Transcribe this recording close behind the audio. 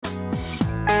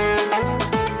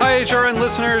HRN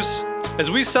listeners.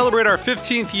 As we celebrate our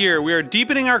 15th year, we are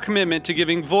deepening our commitment to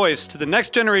giving voice to the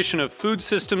next generation of food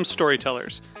systems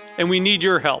storytellers, and we need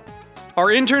your help. Our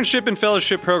internship and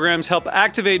fellowship programs help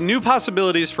activate new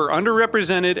possibilities for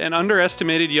underrepresented and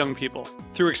underestimated young people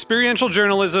through experiential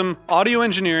journalism, audio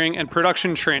engineering, and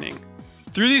production training.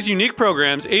 Through these unique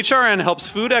programs, HRN helps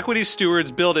food equity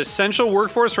stewards build essential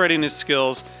workforce readiness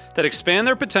skills that expand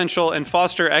their potential and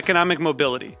foster economic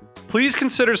mobility. Please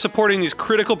consider supporting these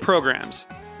critical programs.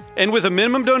 And with a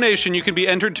minimum donation, you can be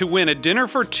entered to win a dinner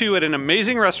for two at an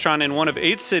amazing restaurant in one of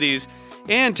 8 cities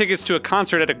and tickets to a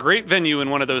concert at a great venue in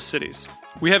one of those cities.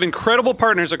 We have incredible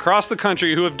partners across the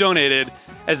country who have donated,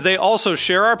 as they also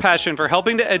share our passion for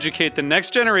helping to educate the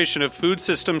next generation of food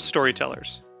systems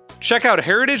storytellers. Check out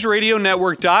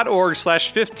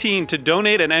heritageradionetwork.org/15 to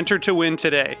donate and enter to win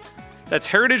today. That's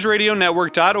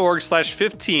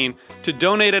heritageradionetwork.org/15 to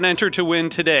donate and enter to win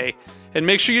today. And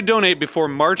make sure you donate before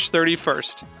March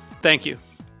 31st. Thank you.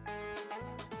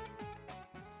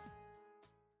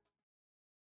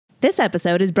 This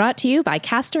episode is brought to you by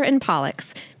Castor and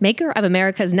Pollux, maker of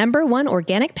America's #1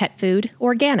 organic pet food,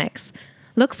 Organics.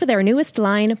 Look for their newest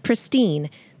line, Pristine,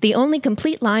 the only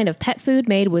complete line of pet food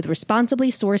made with responsibly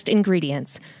sourced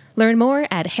ingredients. Learn more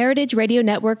at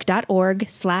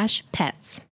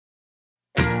heritageradionetwork.org/pets.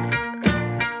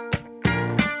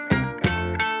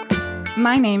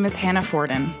 My name is Hannah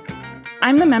Forden.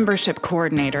 I'm the membership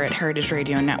coordinator at Heritage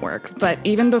Radio Network, but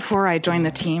even before I joined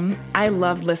the team, I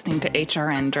loved listening to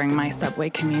HRN during my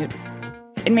subway commute.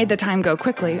 It made the time go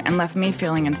quickly and left me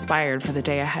feeling inspired for the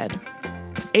day ahead.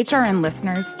 HRN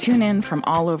listeners tune in from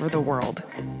all over the world,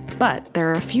 but there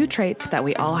are a few traits that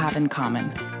we all have in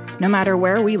common, no matter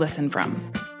where we listen from.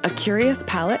 A curious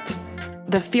palate,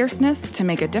 the fierceness to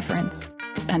make a difference,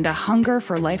 and a hunger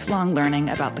for lifelong learning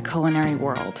about the culinary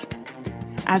world.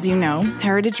 As you know,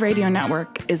 Heritage Radio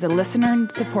Network is a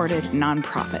listener-supported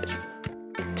nonprofit.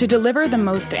 To deliver the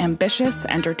most ambitious,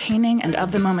 entertaining, and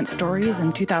of-the-moment stories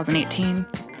in 2018,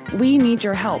 we need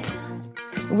your help.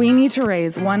 We need to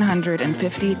raise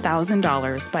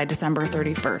 $150,000 by December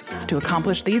 31st to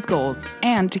accomplish these goals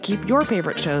and to keep your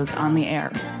favorite shows on the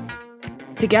air.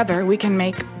 Together, we can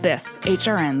make this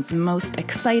HRN's most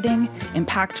exciting,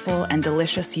 impactful, and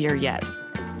delicious year yet.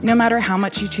 No matter how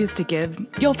much you choose to give,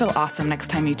 you'll feel awesome next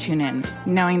time you tune in,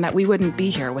 knowing that we wouldn't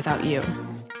be here without you.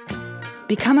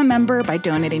 Become a member by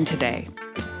donating today.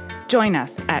 Join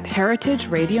us at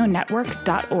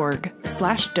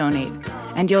heritageradionetwork.org/donate,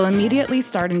 and you'll immediately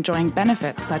start enjoying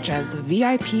benefits such as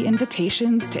VIP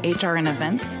invitations to HRN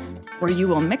events, where you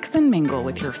will mix and mingle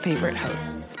with your favorite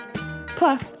hosts.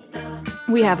 Plus,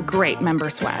 we have great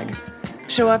member swag.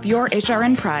 Show off your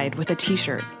HRN pride with a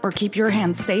t-shirt, or keep your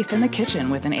hands safe in the kitchen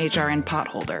with an HRN pot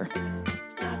holder.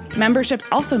 Memberships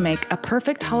also make a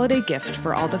perfect holiday gift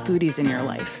for all the foodies in your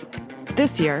life.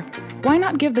 This year, why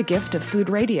not give the gift of food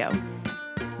radio?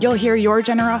 You'll hear your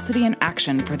generosity in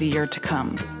action for the year to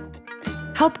come.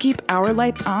 Help keep our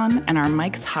lights on and our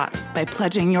mics hot by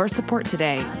pledging your support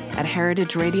today at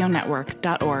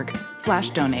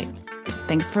heritageradionetwork.org/donate.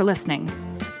 Thanks for listening.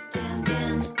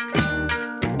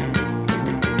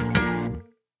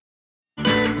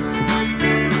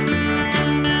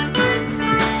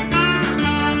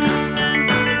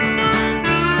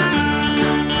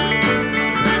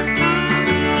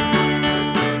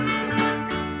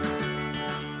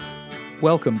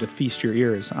 Welcome to Feast Your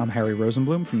Ears. I'm Harry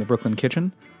Rosenblum from the Brooklyn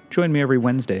Kitchen. Join me every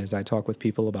Wednesday as I talk with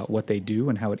people about what they do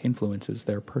and how it influences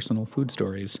their personal food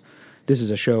stories. This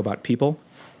is a show about people,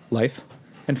 life,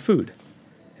 and food.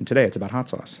 And today it's about hot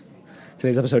sauce.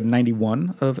 Today's episode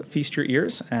 91 of Feast Your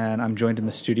Ears, and I'm joined in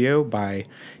the studio by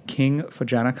King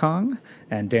Fojanakong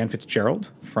and Dan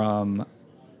Fitzgerald from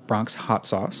Bronx Hot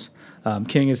Sauce.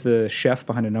 King is the chef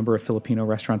behind a number of Filipino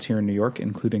restaurants here in New York,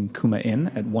 including Kuma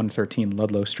Inn at 113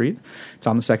 Ludlow Street. It's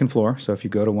on the second floor, so if you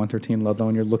go to 113 Ludlow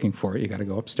and you're looking for it, you got to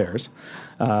go upstairs.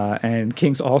 And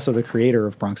King's also the creator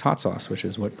of Bronx Hot Sauce, which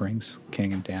is what brings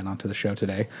King and Dan onto the show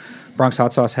today. Bronx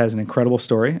Hot Sauce has an incredible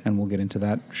story, and we'll get into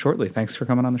that shortly. Thanks for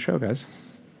coming on the show, guys.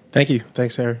 Thank you.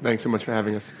 Thanks, Harry. Thanks so much for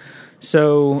having us.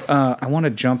 So I want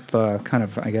to jump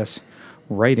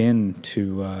right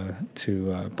into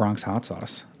Bronx Hot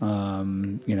Sauce.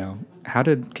 How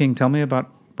did King tell me about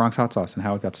Bronx Hot Sauce and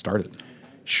how it got started?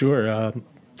 Sure.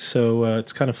 So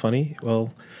it's kind of funny.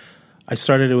 Well, I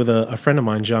started it with a friend of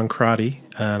mine, John Crotty,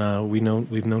 and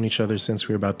we've known each other since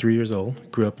we were about 3 years old.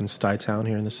 Grew up in Stuytown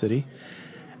here in the city,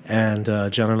 and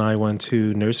John and I went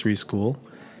to nursery school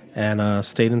and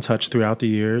stayed in touch throughout the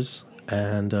years.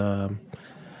 And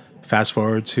fast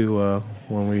forward to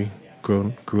when we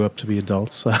grew up to be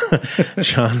adults.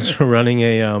 John's running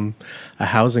a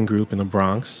housing group in the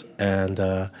Bronx, and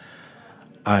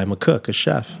I'm a cook, a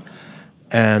chef.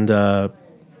 And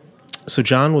so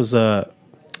John was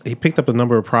he picked up a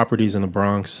number of properties in the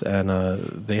Bronx, and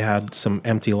they had some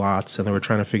empty lots, and they were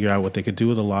trying to figure out what they could do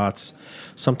with the lots,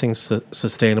 something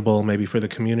sustainable maybe for the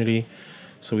community.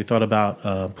 So we thought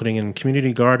about putting in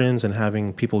community gardens and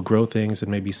having people grow things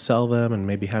and maybe sell them, and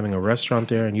maybe having a restaurant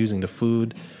there and using the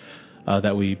food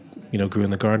that we grew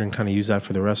in the garden, kind of use that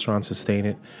for the restaurant, sustain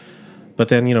it. But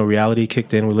then reality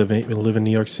kicked in. We live in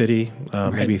New York City,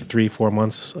 maybe 3-4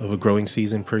 months of a growing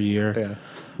season per year. Yeah.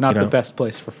 Not the best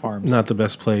place for farms. Not the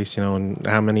best place, and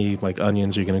how many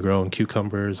onions are you going to grow and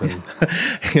cucumbers, and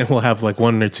we'll have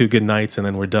 1 or 2 good nights and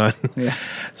then we're done. Yeah.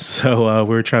 So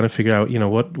we were trying to figure out,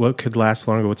 what could last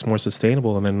longer, what's more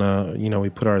sustainable, and then we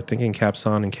put our thinking caps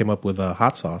on and came up with a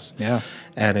hot sauce. Yeah.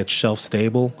 And it's shelf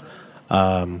stable,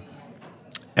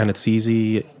 and it's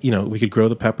easy. We could grow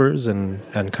the peppers and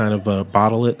kind of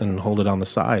bottle it and hold it on the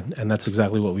side, and that's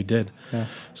exactly what we did. Yeah.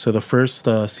 So the first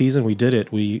season we did it,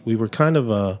 we were kind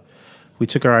of we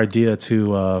took our idea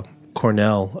to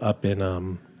Cornell up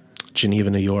in Geneva,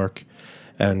 New York,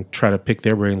 and try to pick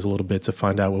their brains a little bit to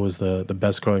find out what was the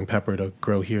best growing pepper to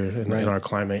grow here in our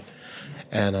climate.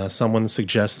 And someone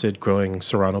suggested growing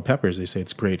Serrano peppers. They say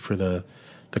it's great for the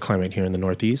climate here in the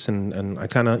Northeast, and I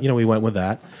kind of we went with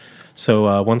that.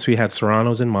 So once we had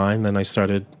Serranos in mind, then I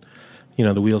started,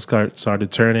 the wheels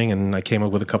started turning, and I came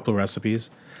up with a couple of recipes,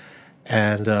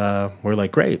 and we're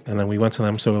like, great. And then we went to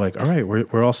them, so we're like, all right,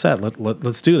 we're all set.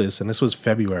 Let's do this. And this was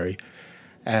February,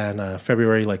 and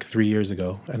February 3 years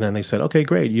ago. And then they said, okay,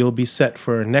 great, you'll be set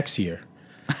for next year.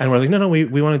 And we're like, no,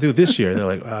 we want to do it this year. They're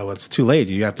like, oh, well, it's too late.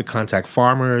 You have to contact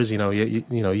farmers. You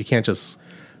can't just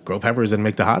grow peppers and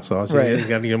make the hot sauce. Right. You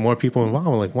got to get more people involved.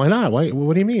 We're like, why not?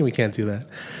 What do you mean we can't do that?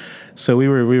 So we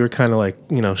were kind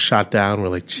of shot down. We're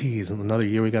like, geez, another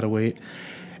year we got to wait.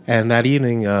 And that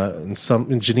evening,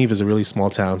 Geneva is a really small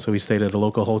town, so we stayed at a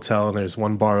local hotel, and there's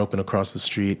one bar open across the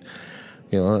street.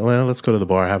 Well, let's go to the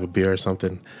bar, have a beer or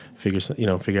something, figure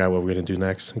out what we're going to do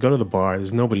next. Go to the bar.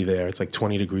 There's nobody there. It's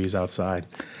 20 degrees outside.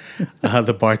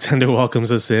 The bartender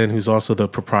welcomes us in, who's also the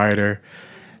proprietor.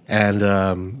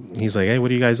 And he's like, hey,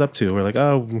 what are you guys up to? We're like,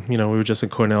 oh, we were just in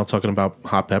Cornell talking about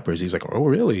hot peppers. He's like, oh,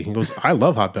 really? He goes, I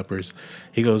love hot peppers.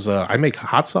 He goes, I make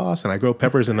hot sauce and I grow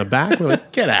peppers in the back. We're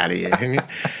like, get out of here.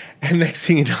 And next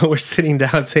thing you know, we're sitting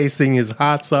down tasting his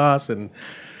hot sauce and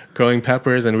growing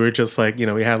peppers. And we were just like,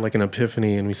 we had an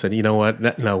epiphany. And we said, you know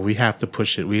what? No, we have to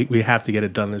push it. We have to get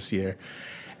it done this year.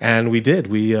 And we did.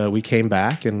 We came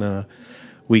back, and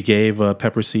we gave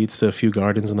pepper seeds to a few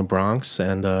gardens in the Bronx,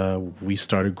 and they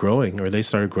started growing,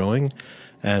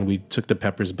 and we took the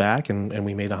peppers back, and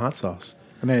we made a hot sauce.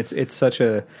 I mean,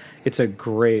 it's a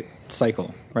great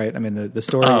cycle, right? I mean, the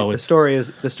story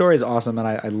is awesome, and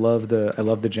I love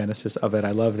the genesis of it.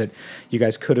 I love that you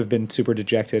guys could have been super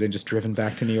dejected and just driven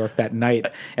back to New York that night,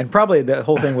 and probably the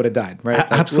whole thing would have died, right?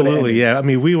 Absolutely, yeah. I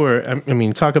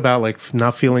mean, talk about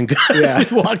not feeling good. Yeah.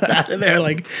 We walked out of there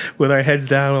with our heads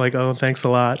down. We're like, oh, thanks a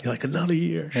lot. You're like, another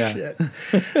year. Yeah.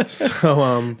 Shit.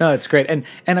 So no, it's great, and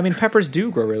I mean, peppers do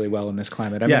grow really well in this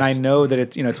climate. I mean, I know that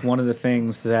it's one of the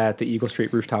things that the Eagle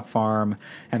Street Rooftop Farm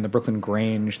and the Brooklyn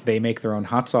Grange, they make their own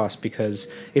hot sauce because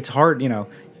it's hard,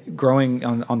 growing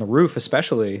on the roof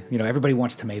especially. Everybody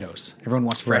wants tomatoes. Everyone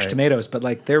wants fresh tomatoes,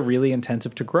 but they're really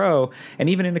intensive to grow. And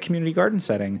even in a community garden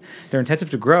setting, they're intensive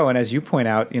to grow. And as you point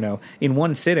out, in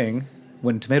one sitting,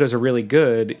 when tomatoes are really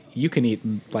good, you can eat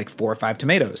 4 or 5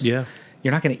 tomatoes. Yeah.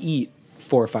 You're not going to eat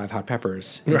 4 or 5 hot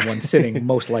peppers in one sitting,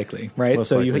 most likely, right? Most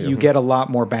so likely, you get a lot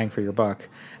more bang for your buck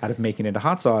out of making it a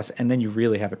hot sauce, and then you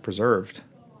really have it preserved,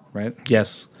 right?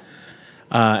 Yes.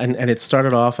 And it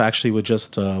started off actually with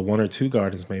just 1 or 2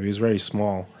 gardens, maybe. It was very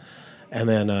small. And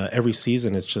then every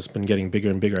season it's just been getting bigger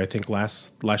and bigger. I think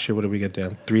last year, what did we get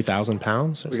down? 3,000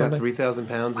 pounds or we something? got 3,000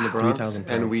 pounds in the Bronx. 3,000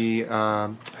 pounds. And we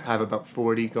have about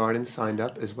 40 gardens signed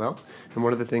up as well. And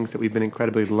one of the things that we've been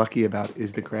incredibly lucky about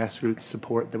is the grassroots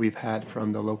support that we've had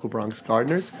from the local Bronx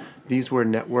gardeners. These were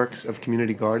networks of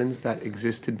community gardens that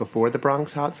existed before the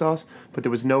Bronx hot sauce, but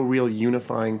there was no real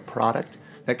unifying product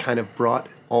that kind of brought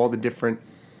all the different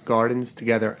gardens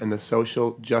together and the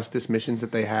social justice missions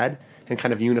that they had and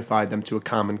kind of unified them to a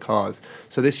common cause.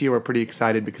 So this year we're pretty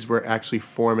excited because we're actually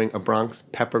forming a Bronx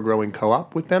pepper growing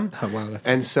co-op with them. Oh, wow, that's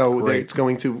and so great.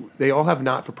 they all have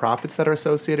not-for-profits that are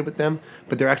associated with them,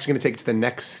 but they're actually going to take it to the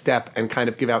next step and kind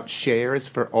of give out shares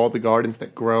for all the gardens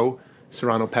that grow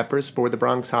Serrano peppers for the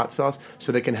Bronx hot sauce,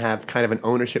 so they can have kind of an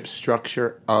ownership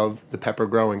structure of the pepper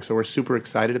growing. So we're super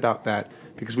excited about that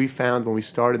because we found when we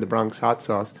started the Bronx hot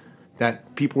sauce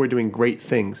that people were doing great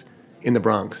things in the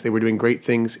Bronx. They were doing great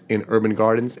things in urban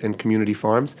gardens and community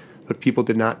farms, but people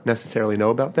did not necessarily know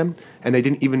about them, and they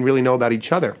didn't even really know about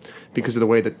each other because of the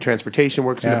way that transportation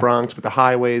works in the Bronx, with the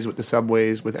highways, with the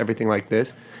subways, with everything like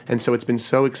this. And so it's been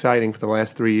so exciting for the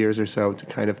last 3 years or so to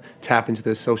kind of tap into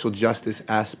the social justice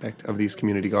aspect of these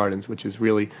community gardens, which is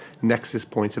really nexus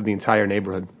points of the entire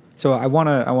neighborhood. So I want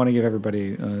to give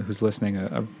everybody who's listening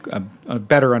a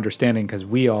better understanding, because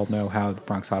we all know how the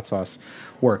Bronx hot sauce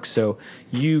works. So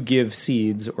you give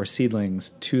seeds or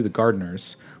seedlings to the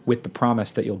gardeners with the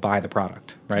promise that you'll buy the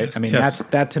product, right? Yes, I mean,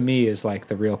 that to me is like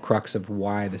the real crux of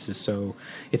why this is so.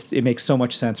 It makes so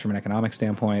much sense from an economic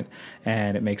standpoint,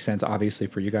 and it makes sense obviously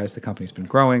for you guys. The company's been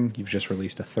growing. You've just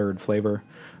released a third flavor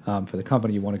for the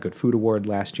company. You won a Good Food Award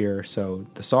last year, so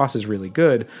the sauce is really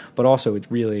good. But also, it's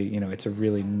really it's a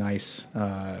really nice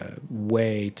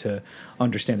way to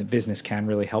understand that business can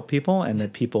really help people, and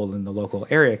that people in the local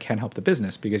area can help the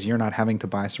business, because you're not having to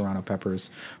buy serrano peppers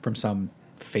from some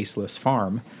faceless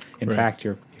farm. In fact,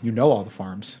 you know all the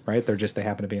farms, right? They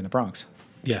happen to be in the Bronx.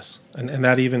 Yes, and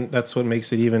that's what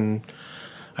makes it even,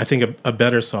 I think, a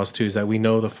better sauce too, is that we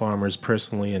know the farmers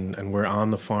personally, and we're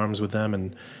on the farms with them,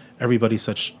 and everybody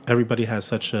has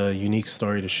such a unique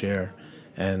story to share.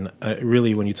 And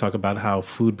really, when you talk about how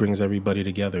food brings everybody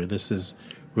together, this is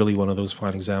really one of those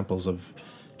fine examples of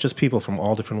just people from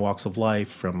all different walks of life,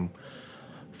 from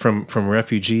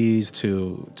refugees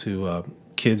to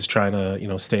kids trying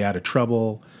to stay out of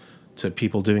trouble, to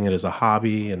people doing it as a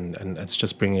hobby, and it's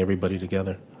just bringing everybody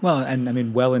together. Well, and I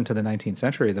mean, well into the 19th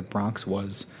century, the Bronx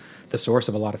was the source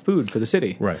of a lot of food for the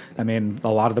city. Right. I mean,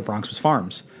 a lot of the Bronx was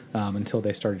farms until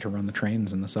they started to run the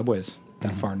trains and the subways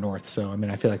that far north. So, I mean,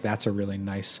 I feel like that's a really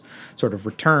nice sort of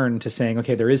return to saying,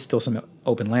 okay, there is still some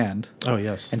open land. Oh,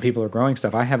 yes. And people are growing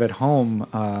stuff. I have at home,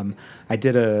 I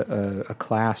did a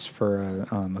class for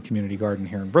a community garden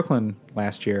here in Brooklyn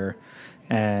last year,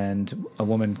 and a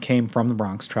woman came from the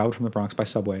Bronx, traveled from the Bronx by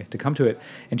subway to come to it,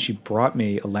 and she brought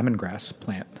me a lemongrass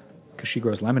plant, because she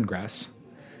grows lemongrass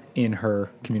in her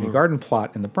community garden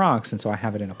plot in the Bronx, and so I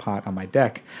have it in a pot on my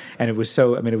deck, and it was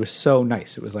so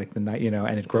nice. It was like and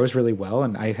it grows really well,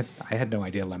 and I had no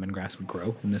idea lemongrass would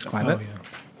grow in this climate. Oh, yeah.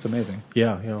 It's amazing.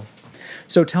 Yeah.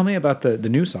 So tell me about the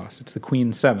new sauce. It's the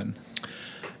Queen 7.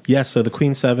 Yeah, so the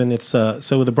Queen 7, it's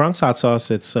so with the Bronx hot sauce,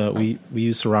 it's we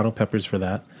use serrano peppers for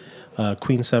that.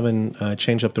 Queen 7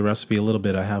 change up the recipe a little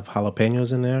bit. I have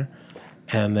jalapenos in there,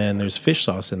 and then there's fish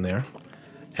sauce in there,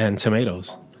 and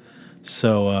tomatoes.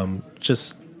 So I'm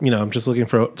just looking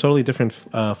for a totally different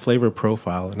flavor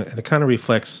profile, and it kind of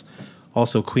reflects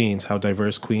also Queens, how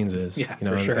diverse Queens is. Yeah,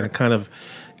 for sure. And it kind of,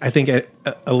 I think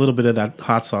a little bit of that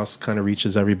hot sauce kind of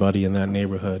reaches everybody in that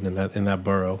neighborhood and in that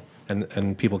borough.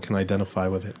 And people can identify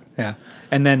with it. Yeah.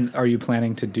 And then are you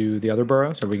planning to do the other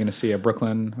boroughs? Are we going to see a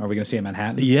Brooklyn? Are we going to see a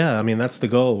Manhattan? Yeah, I mean, that's the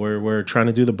goal. We're trying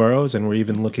to do the boroughs, and we're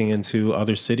even looking into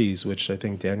other cities, which I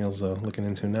think Daniel's looking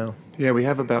into now. Yeah, we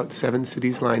have about 7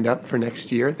 cities lined up for next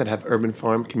year that have urban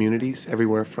farm communities,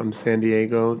 everywhere from San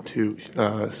Diego to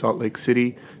Salt Lake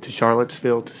City to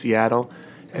Charlottesville to Seattle.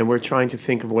 And we're trying to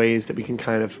think of ways that we can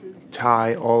kind of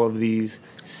tie all of these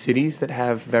cities that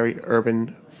have very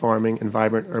urban farming and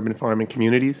vibrant urban farming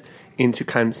communities into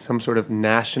kind of some sort of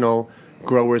national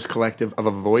growers collective of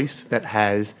a voice that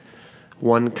has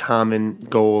one common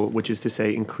goal, which is to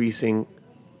say increasing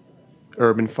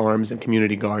urban farms and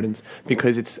community gardens,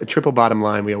 because it's a triple bottom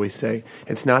line, we always say.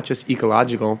 It's not just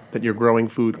ecological, that you're growing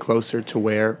food closer to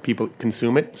where people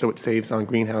consume it, so it saves on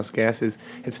greenhouse gases.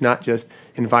 It's not just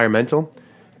environmental,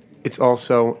 it's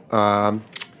also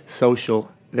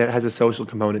social. That has a social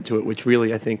component to it, which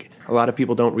really I think a lot of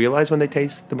people don't realize when they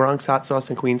taste the Bronx hot sauce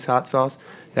and Queens hot sauce,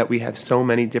 that we have so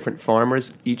many different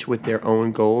farmers, each with their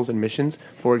own goals and missions.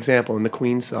 For example, in the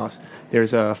Queens sauce,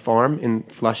 there's a farm in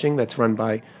Flushing that's run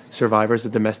by survivors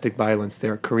of domestic violence.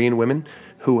 They're Korean women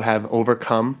who have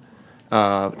overcome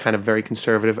kind of very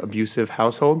conservative, abusive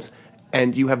households,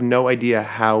 and you have no idea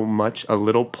how much a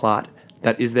little plot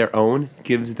that is their own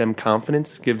gives them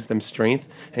confidence, gives them strength,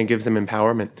 and gives them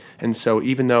empowerment. And so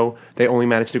even though they only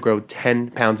managed to grow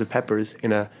 10 pounds of peppers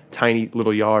in a tiny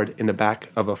little yard in the back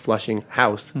of a Flushing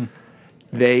house,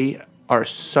 they are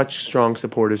such strong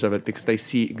supporters of it because they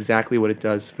see exactly what it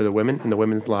does for the women and the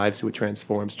women's lives who it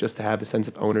transforms, just to have a sense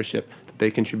of ownership that they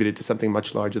contributed to something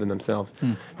much larger than themselves.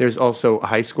 There's also a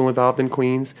high school involved in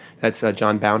Queens. That's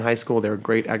John Bown High School. They're a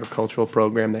great agricultural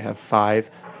program. They have 5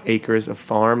 acres of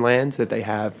farmlands that they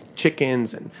have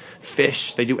chickens and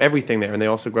fish. They do everything there, and they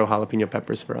also grow jalapeno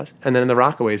peppers for us. And then in the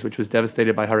Rockaways, which was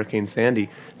devastated by Hurricane Sandy,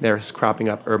 there's cropping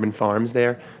up urban farms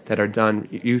there that are done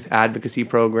youth advocacy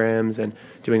programs and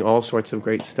doing all sorts of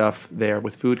great stuff there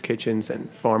with food kitchens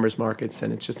and farmers markets,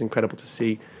 and it's just incredible to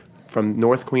see from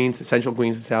North Queens to Central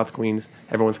Queens to South Queens,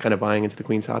 everyone's kind of buying into the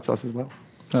Queens hot sauce as well.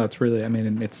 Oh, it's really. I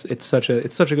mean, it's such a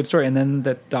good story, and then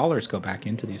the dollars go back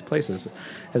into these places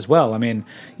as well. I mean,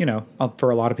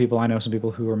 for a lot of people, I know some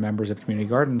people who are members of community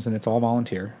gardens, and it's all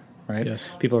volunteer, right?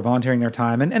 Yes. People are volunteering their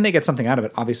time, and they get something out of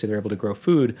it. Obviously, they're able to grow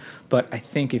food, but I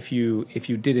think if you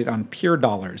did it on pure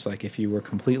dollars, like if you were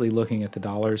completely looking at the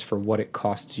dollars for what it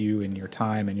costs you and your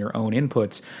time and your own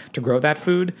inputs to grow that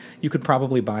food, you could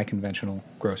probably buy conventional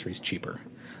groceries cheaper.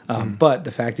 But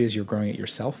the fact is you're growing it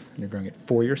yourself, and you're growing it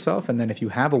for yourself, and then if you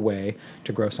have a way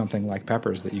to grow something like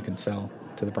peppers that you can sell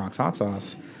to the Bronx hot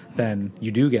sauce, then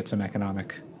you do get some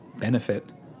economic benefit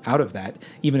out of that,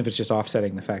 even if it's just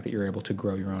offsetting the fact that you're able to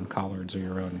grow your own collards or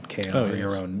your own kale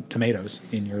your own tomatoes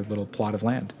in your little plot of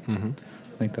land. Mm-hmm.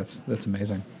 I think that's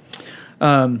amazing.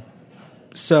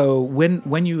 So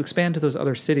when you expand to those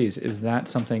other cities, is that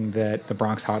something that the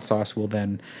Bronx hot sauce will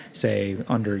then, say,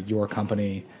 under your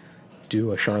company,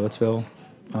 do a Charlottesville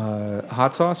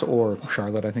hot sauce, or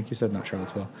Charlotte, I think you said, not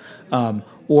Charlottesville,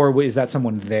 or is that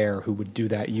someone there who would do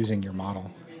that using your model?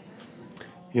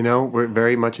 We're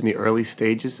very much in the early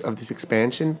stages of this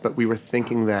expansion, but we were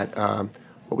thinking that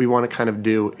what we want to kind of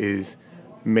do is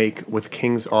make, with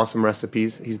King's awesome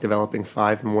recipes, he's developing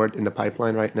 5 more in the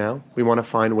pipeline right now. We want to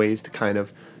find ways to kind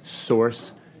of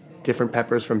source different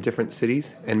peppers from different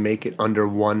cities and make it under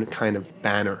one kind of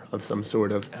banner of some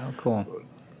sort of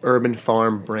urban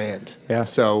farm brand. Yeah.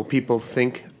 So people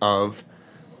think of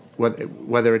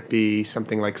whether it be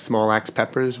something like Small Axe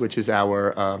Peppers, which is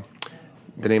our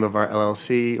the name of our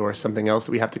LLC, or something else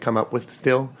that we have to come up with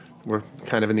still. We're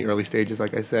kind of in the early stages,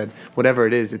 like I said. Whatever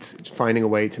it is, it's finding a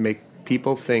way to make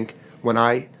people think, when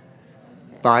I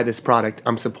buy this product,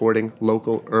 I'm supporting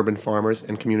local urban farmers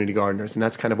and community gardeners. And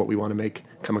that's kind of what we want to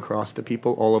come across to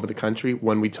people all over the country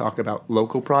when we talk about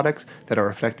local products that are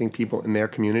affecting people in their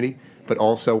community, but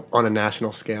also on a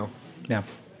national scale. Yeah.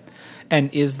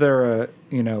 And is there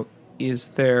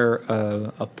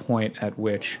a point at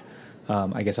which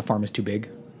I guess a farm is too big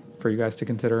for you guys to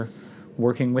consider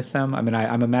working with them? I mean,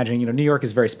 I'm imagining, New York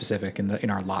is very specific in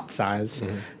our lot size,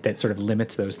 mm-hmm. that sort of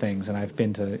limits those things. And I've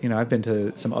been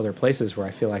to some other places where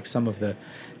I feel like some of the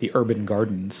urban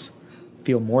gardens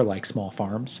feel more like small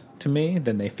farms to me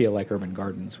than they feel like urban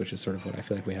gardens, which is sort of what I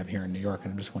feel like we have here in New York.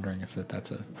 And I'm just wondering if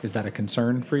is that a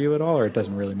concern for you at all, or it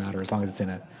doesn't really matter as long as it's in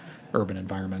a urban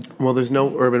environment? Well, there's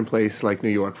no urban place like New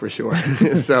York for sure.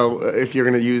 So if you're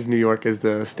going to use New York as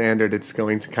the standard, it's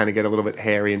going to kind of get a little bit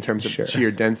hairy in terms of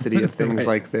sheer density of things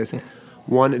like this.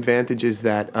 One advantage is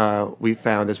that we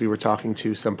found, as we were talking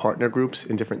to some partner groups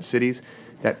in different cities,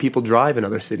 that people drive in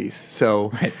other cities.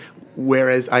 So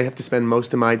whereas I have to spend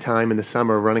most of my time in the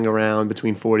summer running around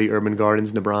between 40 urban gardens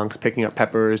in the Bronx, picking up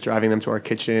peppers, driving them to our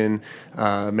kitchen,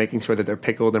 making sure that they're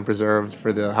pickled and preserved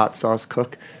for the hot sauce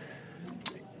cook,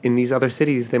 in these other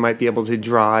cities, they might be able to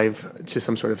drive to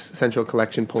some sort of central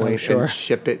collection point and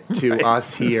ship it to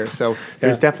us here. So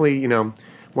there's definitely,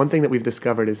 one thing that we've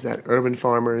discovered is that urban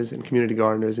farmers and community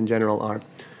gardeners in general are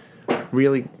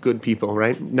really good people,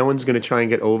 right? No one's going to try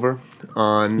and get over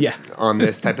on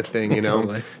this type of thing,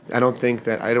 Totally. I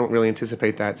don't really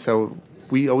anticipate that. So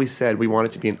we always said we want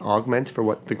it to be an augment for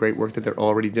what the great work that they're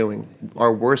already doing.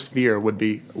 Our worst fear would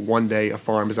be one day a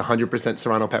farm is 100%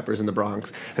 Serrano peppers in the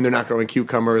Bronx, and they're not growing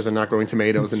cucumbers and not growing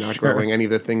tomatoes and not growing any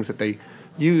of the things that they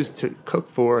use to cook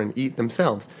for and eat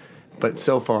themselves. But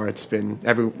so far, it's been,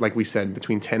 like we said,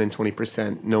 between 10 and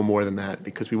 20%, no more than that,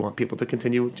 because we want people to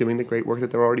continue doing the great work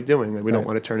that they're already doing, and we don't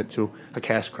want to turn it to a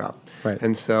cash crop. Right.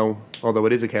 And so, although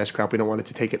it is a cash crop, we don't want it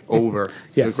to take it over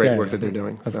the great work that they're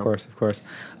doing. Of course.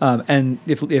 And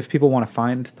if people want to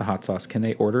find the hot sauce, can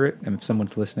they order it? And if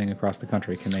someone's listening across the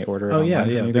country, can they order it online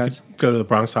from you guys? They could go to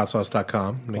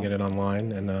thebronxhotsauce.com and they get it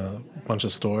online, and a bunch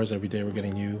of stores. Every day we're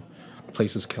getting new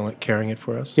places carrying it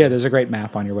for us. Yeah, there's a great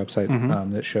map on your website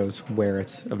that shows where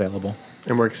it's available.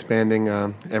 And we're expanding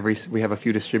we have a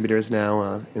few distributors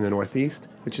now in the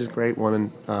Northeast, which is great. One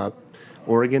in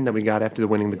Oregon that we got after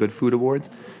winning the Good Food Awards.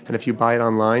 And if you buy it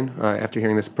online, after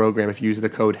hearing this program, if you use the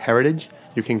code HERITAGE,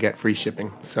 you can get free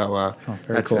shipping. So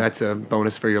that's a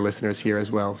bonus for your listeners here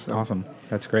as well. So. Awesome.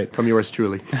 That's great. From yours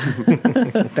truly.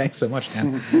 Thanks so much,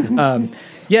 Dan.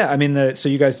 So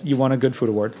you guys, you won a Good Food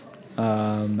Award.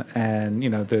 And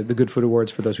the Good Food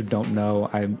Awards, for those who don't know,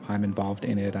 I'm involved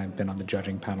in it. I've been on the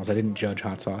judging panels. I didn't judge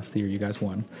hot sauce the year you guys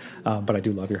won, but I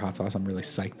do love your hot sauce. I'm really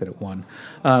psyched that it won.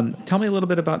 Tell me a little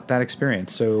bit about that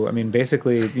experience. So, I mean,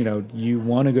 basically, you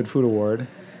won a Good Food Award.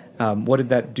 What did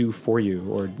that do for you,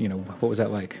 or what was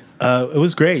that like? It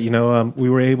was great. We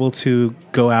were able to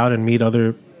go out and meet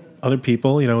other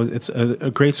people. It's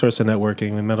a great source of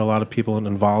networking. We met a lot of people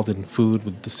involved in food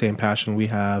with the same passion we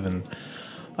have, and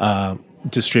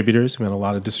distributors. We met a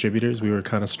lot of distributors. We were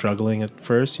kind of struggling at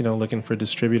first, looking for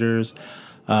distributors.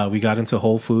 We got into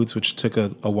Whole Foods, which took a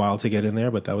while to get in there,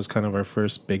 but that was kind of our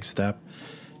first big step.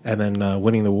 And then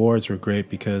winning the awards were great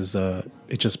because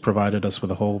it just provided us with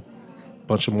a whole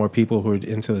bunch of more people who were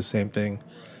into the same thing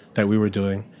that we were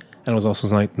doing. And it was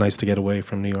also nice to get away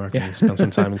from New York and spend some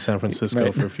time in San Francisco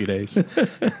Right. for a few days.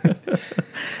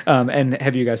 And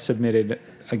have you guys submitted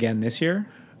again this year?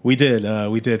 We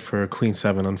did for Queen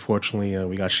 7. Unfortunately,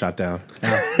 we got shot down.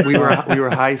 We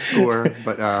were high score,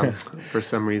 but for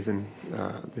some reason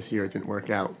this year it didn't work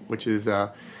out, which is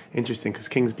interesting because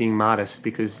King's being modest,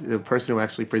 because the person who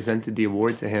actually presented the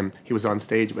award to him, he was on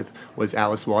stage with, was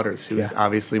Alice Waters, who's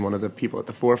obviously one of the people at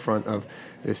the forefront of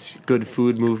this good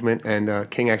food movement, and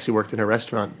King actually worked in a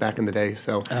restaurant back in the day,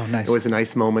 so nice. It was a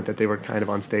nice moment that they were kind of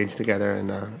on stage together,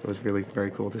 and it was really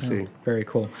very cool to see. Very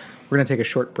cool. We're going to take a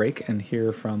short break and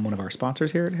hear from one of our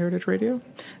sponsors here at Heritage Radio,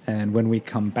 and when we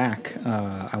come back,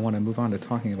 I want to move on to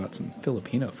talking about some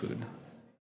Filipino food.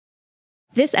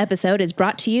 This episode is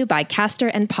brought to you by Castor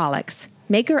and Pollux,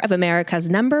 maker of America's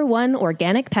 #1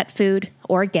 organic pet food,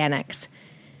 Organics.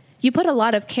 You put a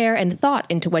lot of care and thought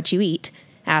into what you eat.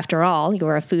 After all,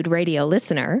 you're a food radio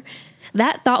listener.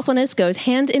 That thoughtfulness goes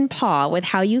hand in paw with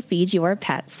how you feed your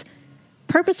pets.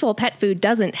 Purposeful pet food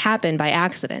doesn't happen by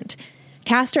accident.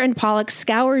 Castor and Pollux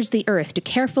scours the earth to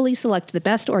carefully select the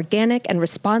best organic and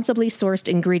responsibly sourced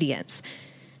ingredients.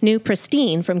 New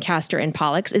Pristine from Castor and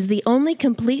Pollux is the only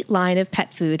complete line of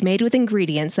pet food made with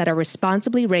ingredients that are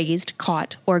responsibly raised,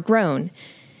 caught, or grown.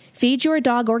 Feed your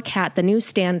dog or cat the new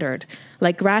standard,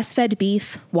 like grass-fed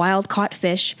beef, wild-caught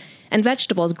fish, and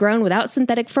vegetables grown without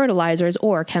synthetic fertilizers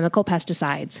or chemical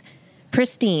pesticides.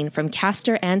 Pristine from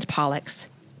Castor and Pollux.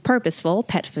 Purposeful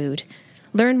pet food.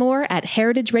 Learn more at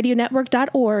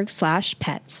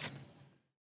heritageradionetwork.org/pets.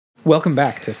 Welcome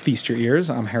back to Feast Your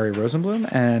Ears. I'm Harry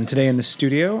Rosenblum, and today in the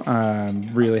studio, I'm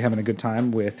really having a good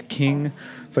time with King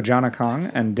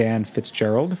Fajanakong and Dan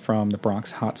Fitzgerald from the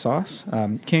Bronx Hot Sauce.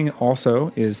 King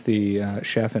also is the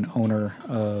chef and owner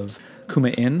of Kuma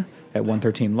Inn at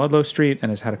 113 Ludlow Street,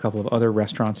 and has had a couple of other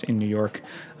restaurants in New York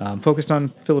focused on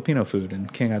Filipino food.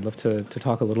 And King, I'd love to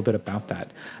talk a little bit about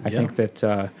that. I think that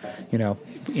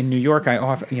in New York, I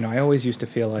always used to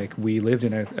feel like we lived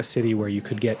in a city where you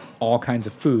could get all kinds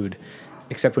of food,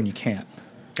 except when you can't.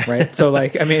 Right? So,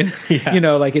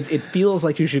 it feels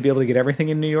like you should be able to get everything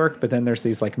in New York, but then there's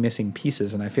these, missing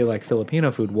pieces, and I feel like Filipino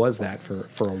food was that for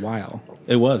a while.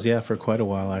 It was, for quite a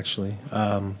while, actually.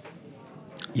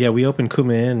 We opened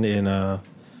Kuma Inn in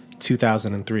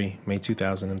 2003, May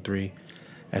 2003.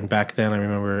 And back then, I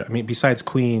remember, besides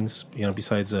Queens,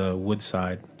 besides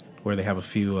Woodside, where they have a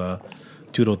few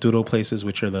Turo places,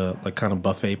 which are the kind of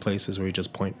buffet places where you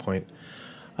just point.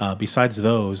 Besides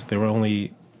those, there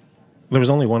was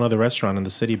only one other restaurant in the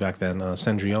city back then,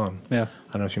 Cendrillon. Yeah.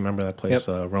 I don't know if you remember that place,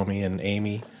 Romy and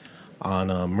Amy on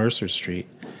Mercer Street.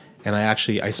 And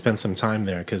I spent some time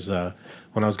there because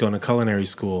when I was going to culinary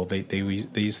school, they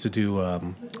used to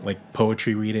do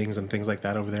poetry readings and things like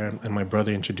that over there. And my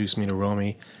brother introduced me to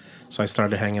Romy, so I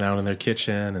started hanging out in their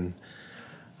kitchen,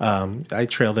 and I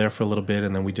trailed there for a little bit,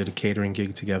 and then we did a catering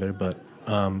gig together. But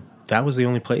that was the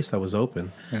only place that was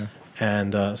open. Yeah.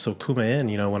 And so Kuma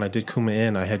Inn, when I did Kuma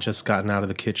Inn, I had just gotten out of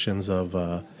the kitchens of.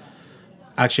 I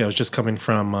was just coming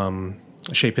from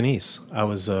Chez Panisse. I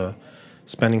was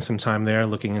spending some time there,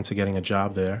 looking into getting a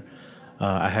job there.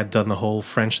 I had done the whole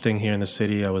French thing here in the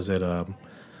city. I was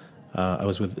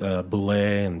with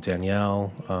Boulet and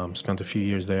Danielle. Spent a few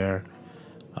years there.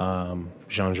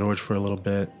 Jean-Georges for a little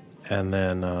bit, and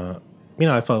then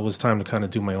I felt it was time to kind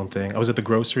of do my own thing. I was at the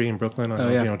grocery in Brooklyn.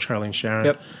 Charlie and Sharon.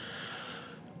 Yep.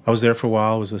 I was there for a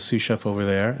while. I was a sous chef over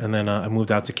there, and then I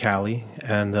moved out to Cali.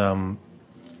 And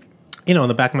in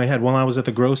the back of my head, while I was at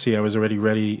the grocery, I was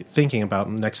already thinking about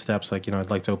next steps.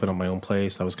 I'd like to open up my own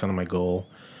place. That was kind of my goal.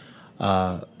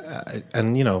 I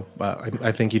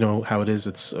think how it is.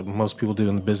 It's most people do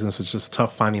in the business. It's just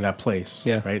tough finding that place.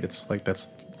 Yeah. Right. It's that's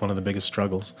one of the biggest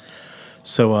struggles.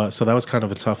 So that was kind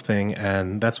of a tough thing,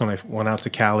 and that's when I went out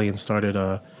to Cali and started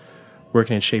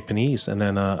working at Chez Panisse. And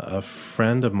then a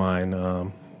friend of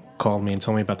mine called me and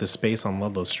told me about this space on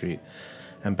Ludlow Street,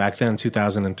 And back then,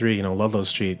 2003, Ludlow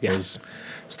Street was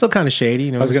still kind of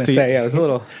shady. I was going to say, it was a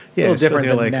little different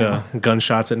than like now.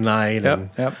 Gunshots at night,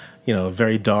 Yep. and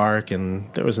very dark,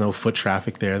 and there was no foot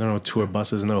traffic there. There were no tour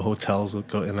buses, no hotels that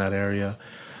go in that area.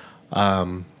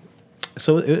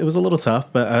 So it was a little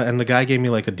tough, but and the guy gave me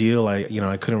like a deal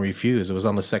I couldn't refuse. It was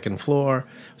on the second floor.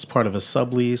 It was part of a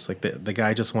sublease. Like the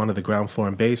guy just wanted the ground floor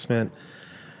and basement,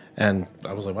 and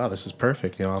I was like, wow, this is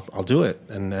perfect. I'll do it,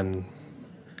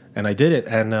 and I did it.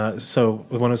 And so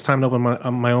when it was time to open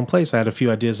my own place, I had a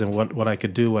few ideas of what I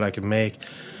could do, what I could make,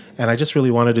 and I just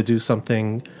really wanted to do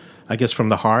something, I guess, from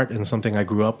the heart and something I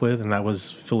grew up with, and that was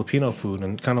Filipino food,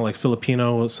 and kind of like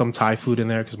Filipino, some Thai food in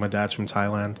there because my dad's from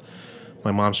Thailand.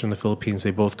 My mom's from the Philippines.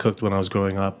 They both cooked when I was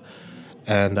growing up,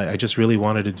 and I just really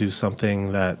wanted to do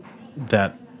something that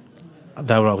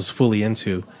I was fully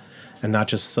into, and not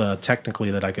just technically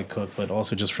that I could cook, but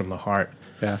also just from the heart.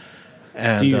 Yeah.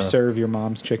 And, do you serve your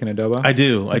mom's chicken adobo? I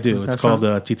do. It's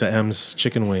called Tita M's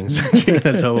chicken wings, chicken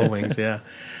adobo wings. Yeah.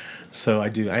 So I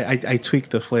do. I tweak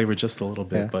the flavor just a little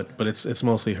bit, but it's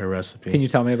mostly her recipe. Can you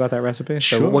tell me about that recipe?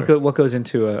 Sure. So what goes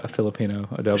into a Filipino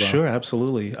adobo? Sure,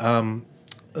 absolutely.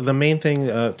 The main thing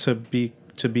to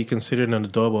be considered an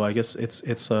adobo, I guess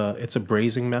it's a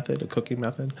braising method, a cooking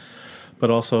method,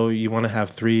 but also you want to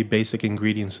have 3 basic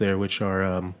ingredients there, which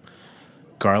are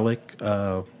garlic,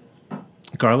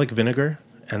 vinegar,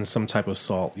 and some type of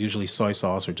salt, usually soy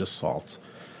sauce or just salt.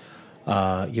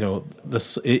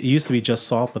 It used to be just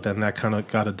salt, but then that kind of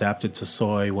got adapted to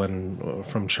soy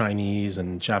from Chinese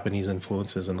and Japanese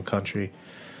influences in the country.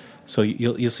 So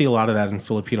you'll see a lot of that in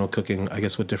Filipino cooking. I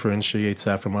guess what differentiates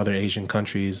that from other Asian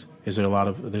countries is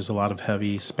there's a lot of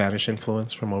heavy Spanish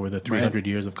influence from over the 300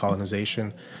 years of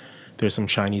colonization. There's some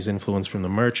Chinese influence from the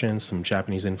merchants, some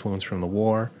Japanese influence from the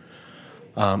war,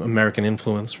 American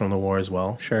influence from the war as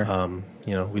well. Sure.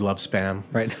 We love Spam.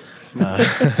 Right.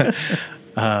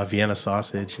 Vienna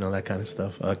sausage, that kind of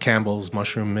stuff. Campbell's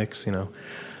mushroom mix,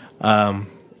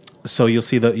 So you'll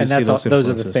see those influences. Those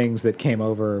are the things that came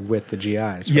over with the GIs.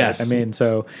 Right? Yes. I mean,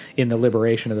 so in the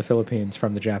liberation of the Philippines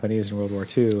from the Japanese in World War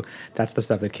II, that's the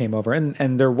stuff that came over.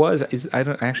 And there was I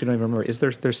actually don't even remember. Is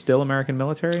there's still American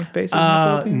military bases in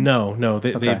the Philippines? No.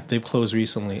 They've closed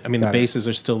recently. I mean, the bases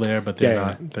are still there, but they're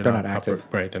not active.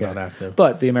 Right, they're not active.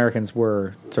 But the Americans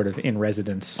were sort of in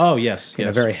residence. Oh yes, in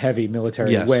a very heavy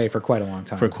military way for quite a long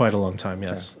time. For quite a long time,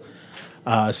 yes.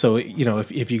 Yeah. So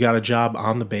if you got a job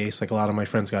on the base, like a lot of my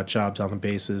friends got jobs on the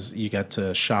bases, you get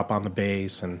to shop on the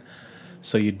base, and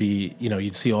so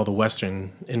you'd see all the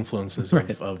Western influences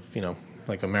of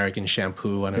like American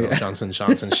shampoo, Johnson &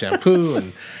 Johnson shampoo,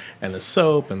 and the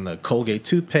soap and the Colgate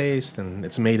toothpaste, and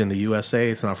it's made in the USA.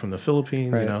 It's not from the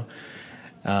Philippines,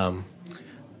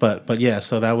 But yeah,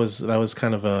 so that was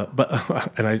kind of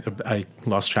and I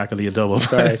lost track of the adobo.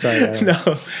 Sorry.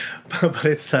 No, but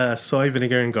it's soy,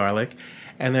 vinegar, and garlic,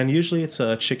 and then usually it's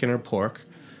chicken or pork.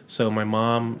 So my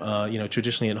mom,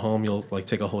 traditionally at home, you'll like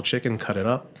take a whole chicken, cut it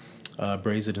up,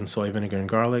 braise it in soy, vinegar, and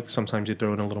garlic. Sometimes you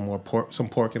throw in a little more some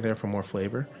pork in there for more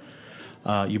flavor.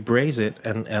 You braise it,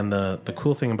 and the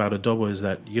cool thing about adobo is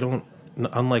that you don't,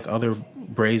 unlike other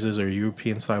braises or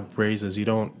European style braises, you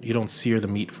don't sear the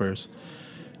meat first.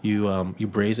 You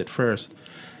braise it first,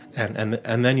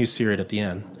 and then you sear it at the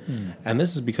end. And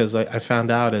this is because I found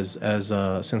out as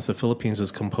since the Philippines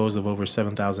is composed of over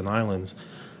 7,000 islands,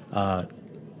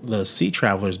 the sea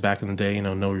travelers back in the day,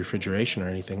 no refrigeration or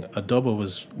anything, adobo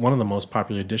was one of the most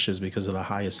popular dishes because of the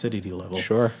high acidity level.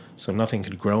 Sure. So nothing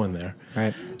could grow in there.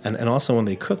 Right. And also when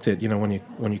they cooked it,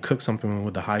 when you cook something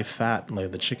with the high fat,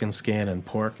 like the chicken skin and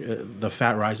pork, the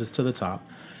fat rises to the top.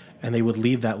 And they would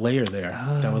leave that layer there.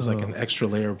 That was like an extra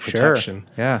layer of protection.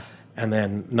 Sure. Yeah. And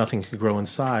then nothing could grow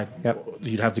inside. Yep.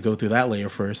 You'd have to go through that layer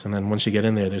first. And then once you get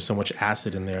in there, there's so much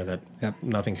acid in there that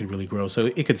nothing could really grow.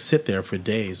 So it could sit there for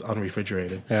days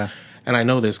unrefrigerated. Yeah. And I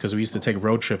know this because we used to take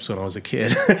road trips when I was a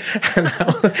kid. And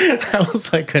that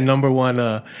was like a number one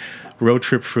road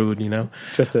trip food,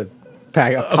 Just a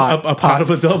pack a pot of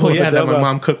adobo, that my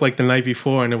mom cooked like the night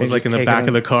before, and it was like in the back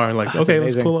of the car, and like, okay,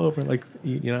 let's pull over, like,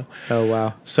 Oh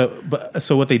wow. So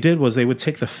what they did was they would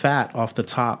take the fat off the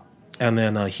top, and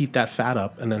then heat that fat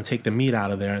up, and then take the meat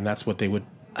out of there, and that's what they would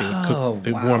cook.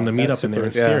 They warm the meat up in there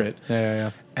and sear it.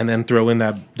 Yeah. And then throw in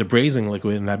the braising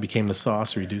liquid, and that became the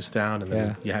sauce reduced down, and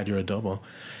then you had your adobo.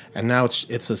 And now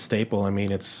it's a staple. I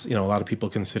mean, it's a lot of people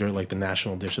consider it like the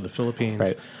national dish of the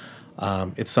Philippines.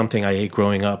 Right. It's something I ate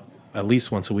growing up. At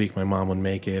least once a week, my mom would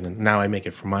make it, and now I make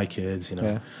it for my kids.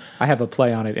 Yeah. I have a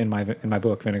play on it in my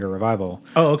book, Vinegar Revival.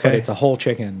 Oh, okay. But it's a whole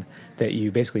chicken that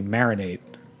you basically marinate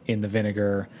in the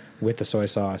vinegar with the soy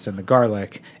sauce and the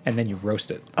garlic, and then you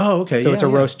roast it. Oh, okay. So it's a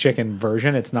roast chicken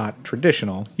version. It's not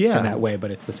traditional in Yeah. that way,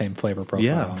 but it's the same flavor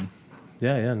profile.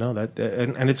 Yeah. No, that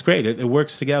and it's great. It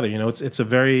works together. You know, it's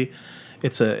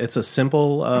a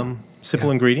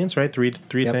simple ingredients, right? Three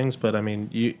Yep. things, but I mean,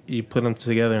 you put them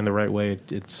together in the right way.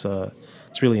 It's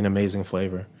really an amazing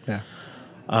flavor. Yeah.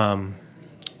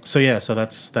 So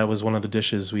that was one of the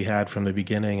dishes we had from the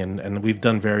beginning, and we've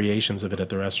done variations of it at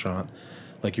the restaurant.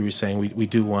 Like you were saying, we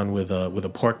do one with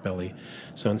a pork belly.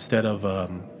 So instead of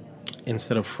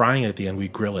frying it at the end, we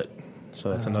grill it. So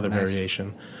that's another nice.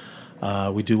 variation.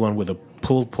 We do one with a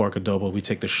pulled pork adobo. We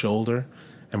take the shoulder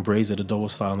and braise it adobo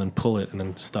style, and then pull it, and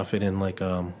then stuff it in like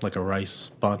a rice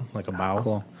bun, like a bao.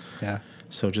 Cool. Yeah.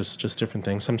 So just different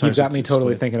things. Sometimes You've got me it's totally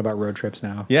squid. thinking about road trips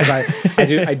now. Yeah. 'Cause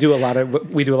we do a lot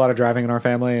of driving in our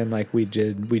family, and like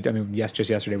just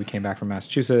yesterday we came back from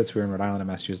Massachusetts. We were in Rhode Island and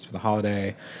Massachusetts for the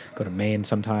holiday. Go to Maine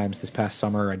sometimes. This past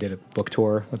summer I did a book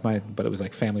tour but it was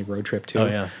like family road trip too. Oh,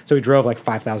 yeah. So we drove like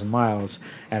 5,000 miles,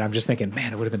 and I'm just thinking,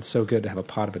 man, it would have been so good to have a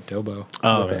pot of adobo.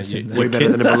 Oh, with man, us. Way better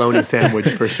than a bologna sandwich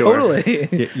for sure.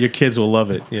 Totally. Your kids will love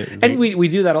it. Yeah, And we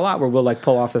do that a lot where we'll like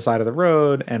pull off the side of the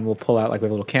road and we'll pull out like we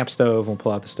have a little camp stove and we'll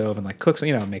pull out the stove and like cook,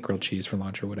 make grilled cheese for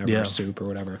lunch or whatever, Yeah. or soup or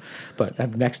whatever. But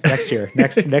next year,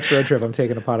 next road trip, I'm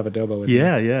taking a pot of adobo with me.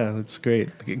 yeah, that's great.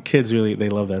 Kids they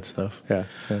love that stuff. Yeah,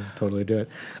 totally do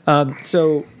it.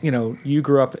 So, you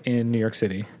grew up in New York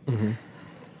City. Mm-hmm.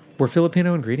 Were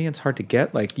Filipino ingredients hard to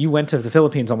get? Like, you went to the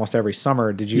Philippines almost every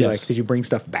summer. Did you Yes. did you bring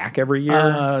stuff back every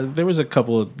year? There was a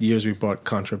couple of years we brought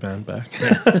contraband back,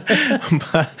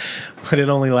 but it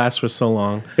only lasts for so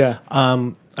long. Yeah.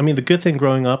 I mean, the good thing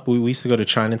growing up, we used to go to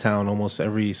Chinatown almost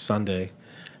every Sunday,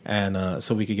 and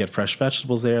so we could get fresh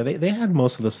vegetables there. They had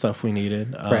most of the stuff we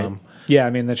needed. Right. Yeah,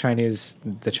 I mean the Chinese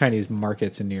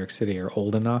markets in New York City are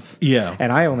old enough. Yeah.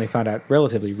 And I only found out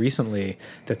relatively recently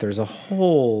that there's a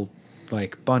whole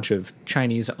bunch of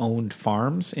Chinese-owned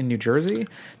farms in New Jersey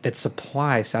that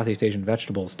supply Southeast Asian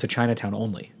vegetables to Chinatown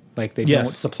only. Like they don't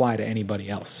supply to anybody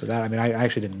else. So that I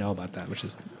actually didn't know about that, which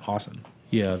is awesome.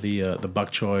 Yeah, the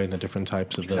bok choy and the different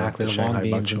types of Exactly, the the long Shanghai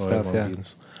bok beans and choy, stuff, long yeah.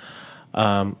 beans.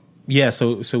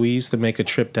 So we used to make a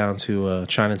trip down to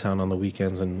Chinatown on the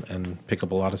weekends and pick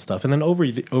up a lot of stuff. And then over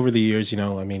the years,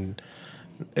 I mean,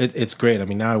 it's great. I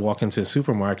mean, now I walk into a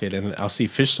supermarket and I'll see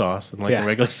fish sauce in a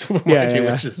regular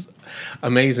supermarket, which is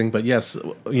amazing. But yes,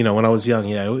 when I was young,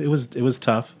 it was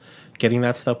tough getting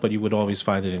that stuff, but you would always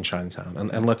find it in Chinatown.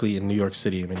 And luckily in New York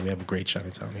City, I mean, we have a great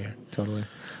Chinatown here. Totally.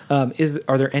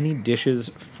 Are there any dishes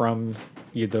from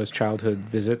those childhood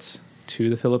visits to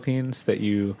the Philippines that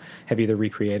you have either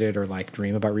recreated or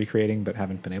dream about recreating but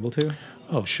haven't been able to?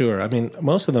 Oh, sure. I mean,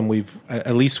 most of them we've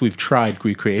tried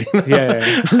recreating them.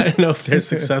 Yeah. I don't know if they're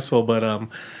successful, but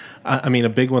I mean, a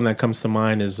big one that comes to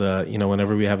mind is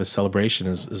whenever we have a celebration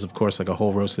is of course like a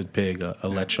whole roasted pig, a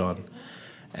lechon.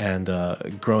 And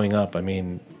growing up, I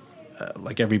mean,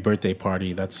 like every birthday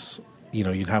party, that's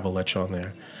you'd have a lechon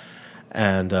there.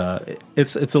 And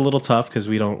it's a little tough because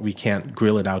we can't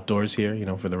grill it outdoors here,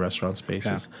 for the restaurant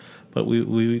spaces. Yeah. But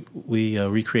we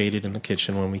recreate it in the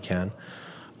kitchen when we can.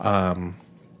 I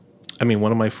mean,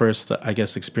 one of my first, I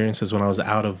guess, experiences when I was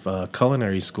out of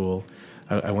culinary school,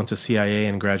 I went to CIA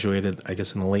and graduated, I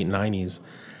guess, in the late 90s.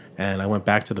 And I went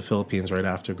back to the Philippines right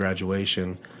after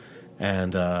graduation.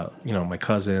 And, my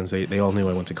cousins, they all knew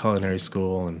I went to culinary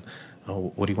school. And,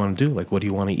 what do you want to do? Like, what do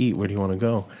you want to eat? Where do you want to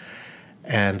go?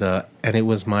 And it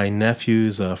was my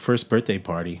nephew's first birthday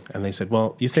party. And they said,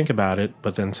 well, you think about it,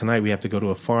 but then tonight we have to go to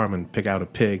a farm and pick out a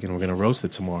pig, and we're going to roast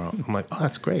it tomorrow. I'm like, oh,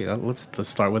 that's great. Let's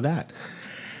start with that.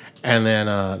 And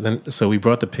then so we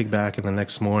brought the pig back, and the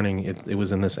next morning it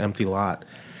was in this empty lot.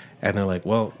 And they're like,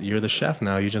 well, you're the chef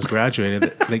now. You just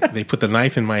graduated. they put the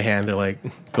knife in my hand. They're like,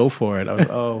 go for it. I was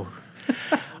oh.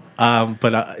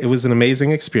 But it was an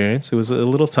amazing experience. It was a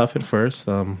little tough at first.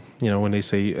 When they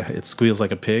say it squeals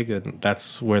like a pig, and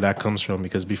that's where that comes from.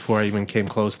 Because before I even came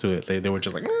close to it, they were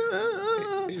just like,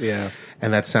 yeah.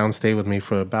 And that sound stayed with me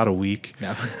for about a week.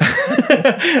 No.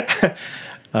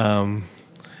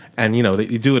 And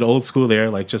you do it old school there,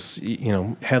 like just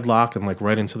headlock and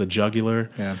right into the jugular.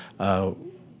 Yeah.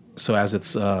 So as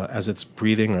it's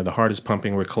breathing or the heart is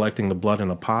pumping, we're collecting the blood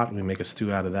in a pot. We make a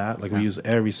stew out of that. We use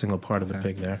every single part of the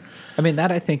pig there. I mean,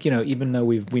 that I think, even though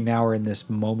we now are in this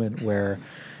moment where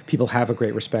people have a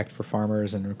great respect for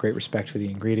farmers and a great respect for the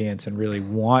ingredients and really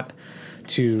want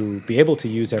to be able to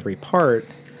use every part,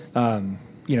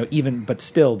 but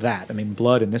still that. I mean,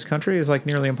 blood in this country is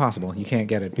nearly impossible. You can't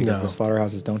get it because the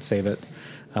slaughterhouses don't save it,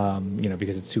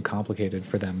 because it's too complicated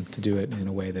for them to do it in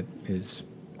a way that is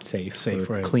safe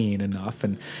or right. clean enough.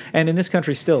 And in this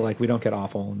country still, like, we don't get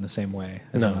offal in the same way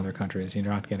as in No. other countries. You're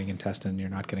not getting intestine, you're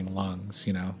not getting lungs,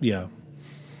 you know. Yeah.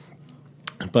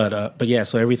 But yeah,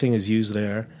 so everything is used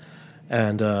there.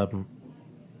 And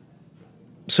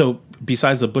so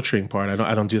besides the butchering part,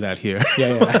 I don't do that here.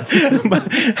 Yeah.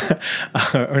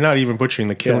 Or not even butchering,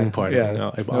 the killing part. yeah. You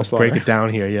know, No I'll slaughter. break it down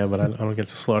here, yeah, but I don't get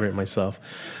to slaughter it myself.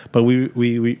 But we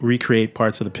recreate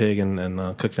parts of the pig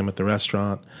and cook them at the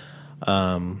restaurant.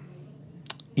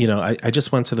 You know, I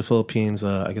just went to the Philippines,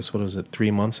 I guess,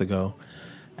 3 months ago.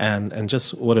 And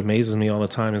just what amazes me all the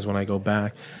time is when I go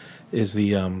back is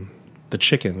the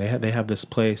chicken. They have this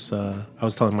place. I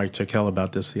was telling Mike Turkel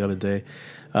about this the other day.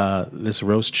 This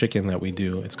roast chicken that we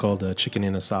do. It's called chicken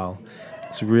inasal.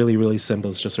 It's really, really simple.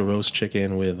 It's just a roast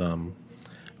chicken with a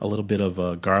little bit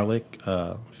of garlic,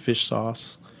 fish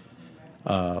sauce,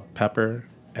 pepper,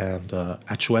 and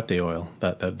achuete oil.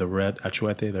 That the red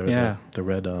achuete,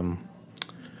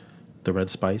 the red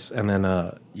spice, and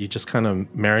then you just kind of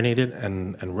marinate it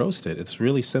and roast it. It's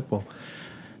really simple.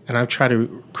 And I've tried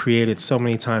to create it so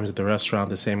many times at the restaurant,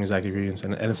 the same exact ingredients,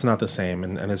 and it's not the same.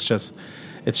 And it's just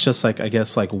like, I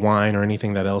guess, like wine or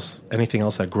anything else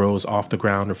that grows off the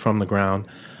ground or from the ground.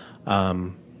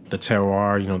 The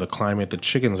terroir, you know, the climate, the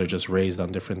chickens are just raised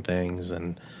on different things,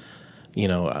 and you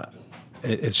know,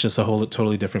 it's just a whole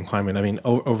totally different climate. I mean,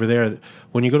 over there,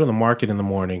 when you go to the market in the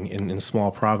morning in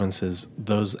small provinces,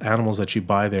 those animals that you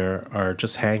buy there are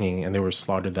just hanging, and they were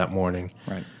slaughtered that morning.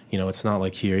 Right. You know, it's not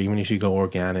like here. Even if you go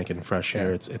organic and fresh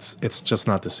here, it's just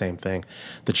not the same thing.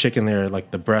 The chicken there,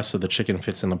 like the breast of the chicken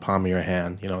fits in the palm of your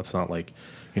hand. You know, it's not like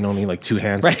you don't need like two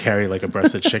hands to carry like a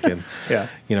breasted chicken. Yeah.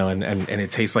 You know, and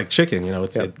it tastes like chicken. You know,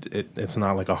 it's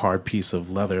not like a hard piece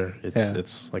of leather.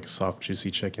 It's like a soft,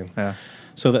 juicy chicken. Yeah.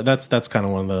 So that's kind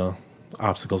of one of the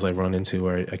obstacles I've run into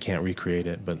where I can't recreate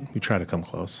it, but we try to come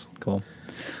close. Cool.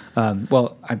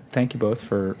 Well, I thank you both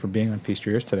for being on Feast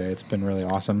Your Ears today. It's been really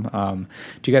awesome.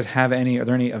 Do you guys have are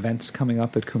there any events coming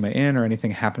up at Kuma Inn or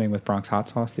anything happening with Bronx Hot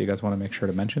Sauce that you guys want to make sure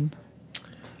to mention?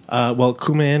 Well,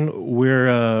 Kuma Inn,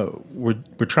 we're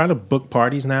trying to book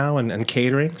parties now and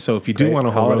catering. So if you do want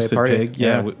a whole roasted pig,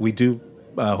 we do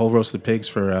whole roasted pigs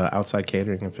for outside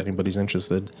catering. If anybody's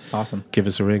interested, awesome. Give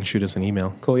us a ring, shoot us an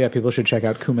email. Cool. Yeah, people should check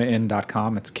out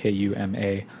kumainn.com. It's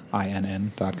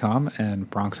KUMAINN.com, and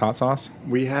Bronx Hot Sauce.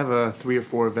 We have 3 or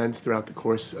 4 events throughout the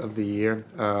course of the year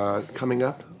coming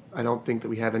up. I don't think that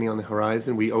we have any on the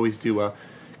horizon. We always do a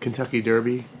Kentucky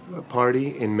Derby party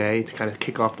in May to kind of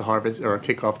kick off the harvest or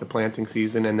kick off the planting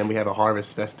season, and then we have a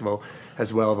harvest festival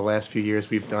as well. The last few years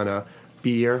we've done a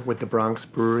beer with the Bronx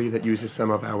Brewery that uses some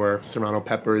of our serrano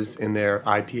peppers in their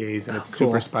IPAs, and it's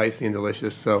super spicy and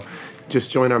delicious. So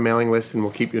just join our mailing list and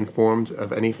we'll keep you informed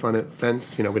of any fun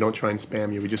events. You know, we don't try and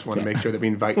spam you. We just want to make sure that we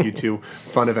invite you to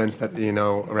fun events that, you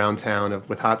know, around town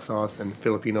with hot sauce and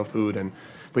Filipino food. And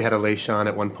we had a lechon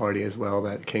at one party as well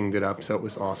that King did up, so it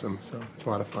was awesome. So it's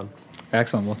a lot of fun.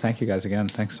 Excellent. Well, thank you guys again.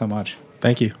 Thanks so much.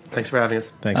 Thank you. Thanks for having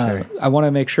us. Thanks, Harry. I want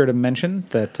to make sure to mention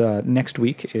that next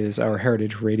week is our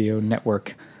Heritage Radio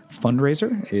Network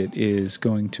fundraiser. It is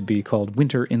going to be called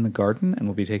Winter in the Garden and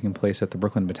will be taking place at the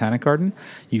Brooklyn Botanic Garden.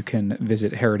 You can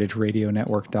visit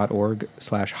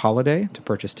heritageradionetwork.org/holiday to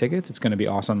purchase tickets. It's going to be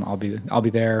awesome. I'll be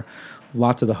there.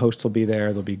 Lots of the hosts will be there.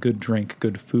 There'll be good drink,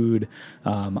 good food.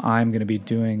 I'm going to be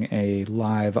doing a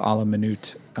live a la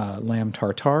minute lamb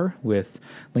tartare with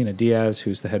Lena Diaz,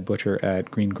 who's the head butcher at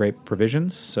Green Grape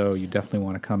Provisions. So you definitely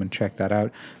want to come and check that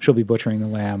out. She'll be butchering the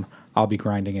lamb. I'll be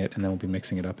grinding it, and then we'll be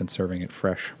mixing it up and serving it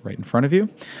fresh right in front of you.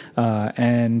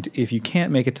 And if you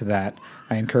can't make it to that,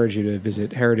 I encourage you to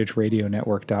visit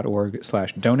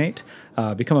heritageradionetwork.org/donate.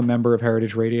 Become a member of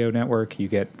Heritage Radio Network. You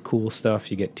get cool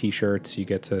stuff. You get T-shirts. You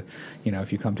get to,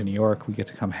 if you come to New York, we get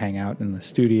to come hang out in the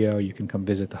studio. You can come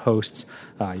visit the hosts.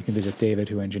 You can visit David,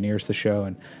 who engineers the show,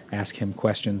 and ask him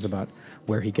questions about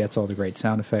where he gets all the great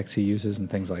sound effects he uses and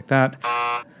things like that.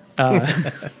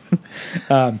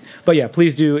 But yeah,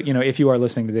 please do, if you are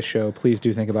listening to this show, please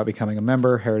do think about becoming a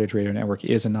member. Heritage Radio Network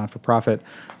is a not-for-profit.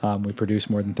 We produce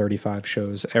more than 35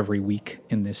 shows every week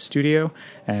in this studio,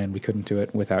 and we couldn't do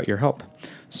it without your help.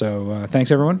 So thanks,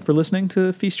 everyone, for listening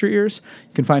to Feast Your Ears.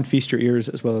 You can find Feast Your Ears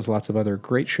as well as lots of other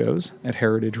great shows at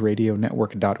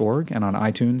heritageradionetwork.org and on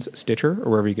iTunes, Stitcher,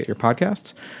 or wherever you get your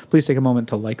podcasts. Please take a moment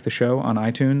to like the show on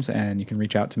iTunes, and you can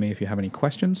reach out to me if you have any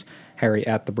questions,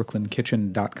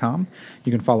 harry@thebrooklynkitchen.com.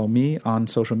 You can follow me on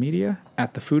social media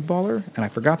 @thefoodballer, and I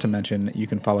forgot to mention you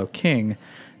can follow King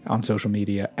on social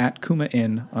media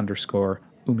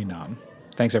 @kumain_uminam.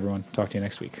 Thanks, everyone. Talk to you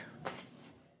next week.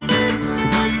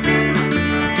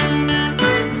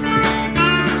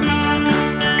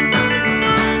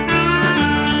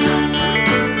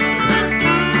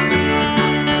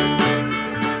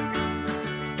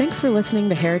 for listening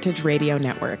to Heritage Radio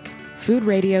Network, food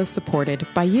radio supported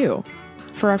by you.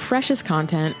 For our freshest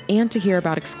content and to hear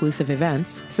about exclusive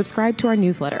events, subscribe to our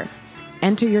newsletter.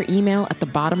 Enter your email at the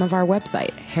bottom of our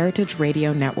website,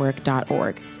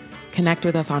 heritageradionetwork.org. Connect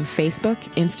with us on Facebook,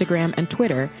 Instagram, and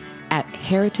Twitter at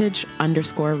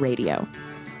heritage_radio.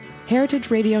 Heritage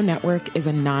Radio Network is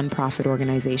a nonprofit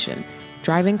organization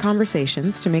driving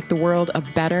conversations to make the world a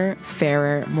better,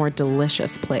 fairer, more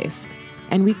delicious place.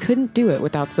 And we couldn't do it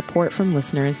without support from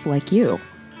listeners like you.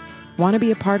 Want to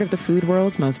be a part of the food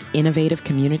world's most innovative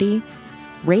community?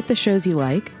 Rate the shows you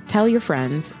like, tell your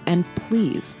friends, and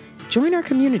please join our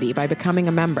community by becoming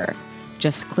a member.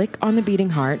 Just click on the beating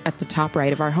heart at the top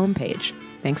right of our homepage.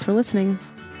 Thanks for listening.